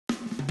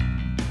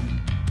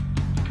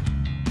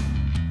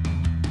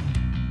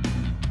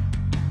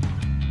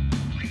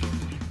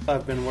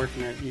I've been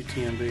working at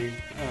UTMB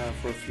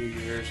for a few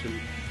years and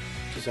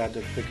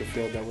decided to pick a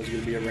field that was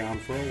going to be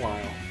around for a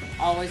while.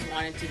 Always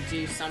wanted to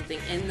do something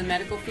in the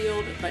medical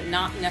field, but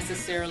not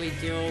necessarily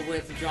deal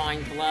with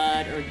drawing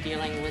blood or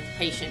dealing with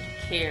patient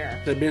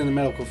care. Being in the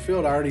medical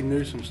field, I already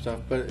knew some stuff,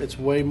 but it's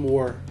way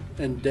more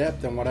in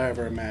depth than what I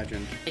ever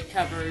imagined. It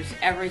covers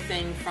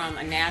everything from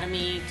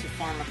anatomy to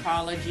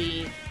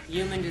pharmacology,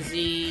 human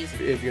disease.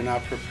 If you're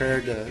not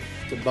prepared to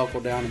buckle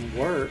down and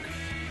work,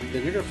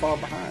 then you're going to fall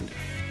behind.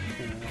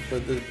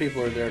 But the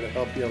people are there to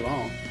help you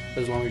along,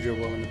 as long as you're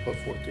willing to put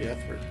forth the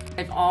effort.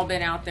 They've all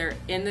been out there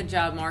in the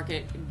job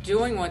market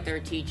doing what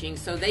they're teaching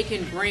so they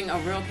can bring a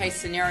real case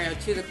scenario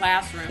to the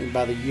classroom. And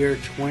by the year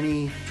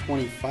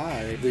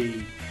 2025,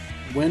 the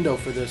window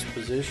for this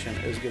position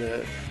is going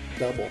to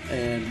double.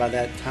 And by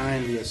that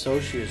time, the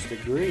associate's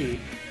degree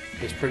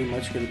is pretty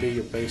much going to be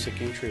your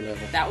basic entry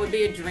level. That would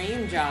be a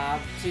dream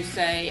job to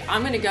say, I'm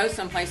going to go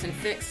someplace and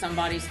fix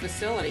somebody's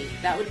facility.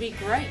 That would be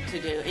great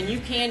to do. And you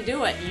can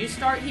do it. You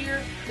start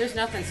here, there's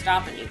nothing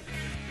stopping you.